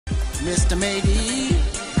Mr. Maybe,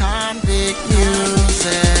 convict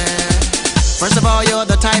music. First of all, you're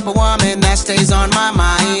the type of woman that stays on my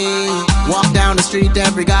mind. Walk down the street,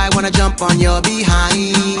 every guy wanna jump on your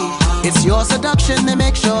behind. It's your seduction that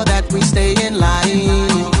makes sure that we stay in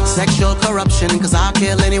line. Sexual corruption, cause I'll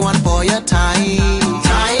kill anyone for your time.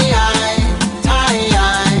 Time,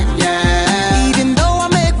 yeah. Even though I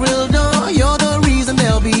make real dough, you're the reason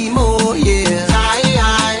there'll be more, yeah. Time,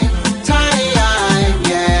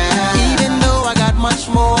 yeah. Even though I got much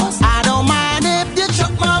more, I don't mind if you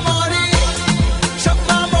chuck my money. Chuck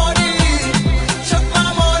my money, chuck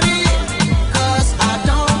my money, cause I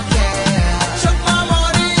don't care. Chuck my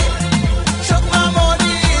money, chuck my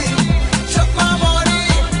money, chuck my money,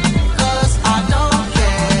 cause I don't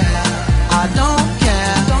care. I don't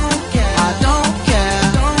care, I don't care,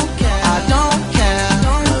 I don't care,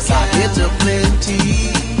 cause I get to plenty.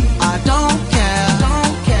 I don't care, I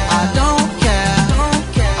don't care, I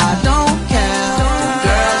don't care,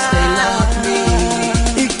 girls they love me.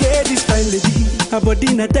 He get this fine lady, her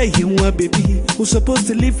body not die in one baby, who's supposed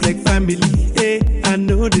to live like family. Hey, I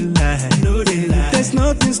know the lie, there's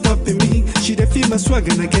nothing stopping me. She dey feel my swag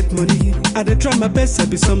and I get money. I dey try my best to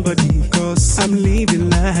be somebody, cause I'm living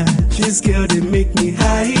life. This girl they make me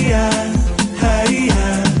higher,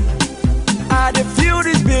 higher. I dey feel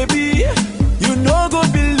this baby, you no go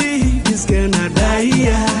believe this girl na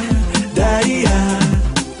die, die.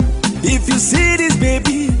 If you see this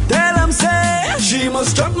baby, tell him say she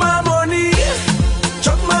must chop my money,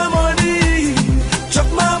 chop my money, chop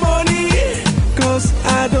my money, cause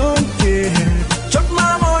I don't care. Chop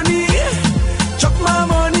my money, chop my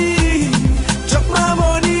money, chop my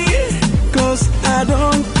money, cause I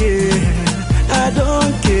don't care. I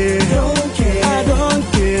don't care, I don't care, I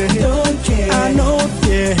don't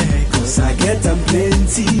care, cause I get them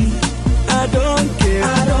plenty. I don't care,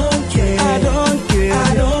 I don't care, I don't care,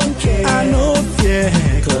 I don't care, I don't care,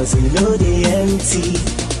 cause you know they empty.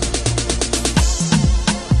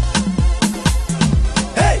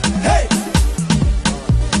 Hey, hey,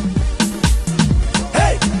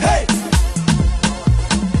 hey, hey,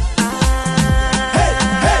 hey,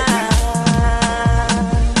 hey.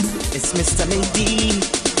 It's Mr. Maybe.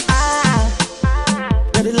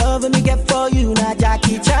 Now the love me get for you, not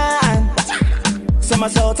Jackie Chan.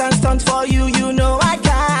 Somersault and stunt for you, you know I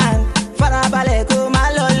can. Farabale ko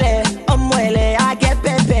malole, omwele I get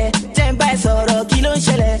pepe. Temba soro kilo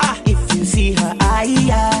shele. If you see her eyes,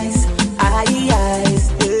 yeah.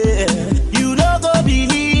 You don't go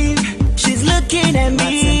believe she's looking at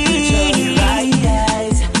me. Right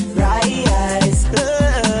eyes.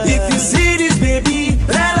 If you see this baby,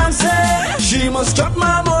 tell him say she must chop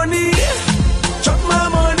my money, chop my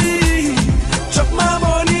money, chop my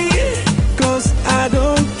money, cause I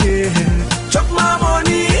don't care. Chop my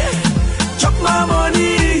money, chop my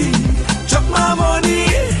money, chop my money,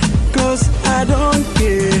 cause I don't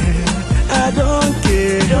care. I don't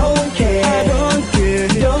care, I don't care,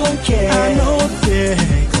 I don't care,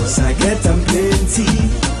 cause I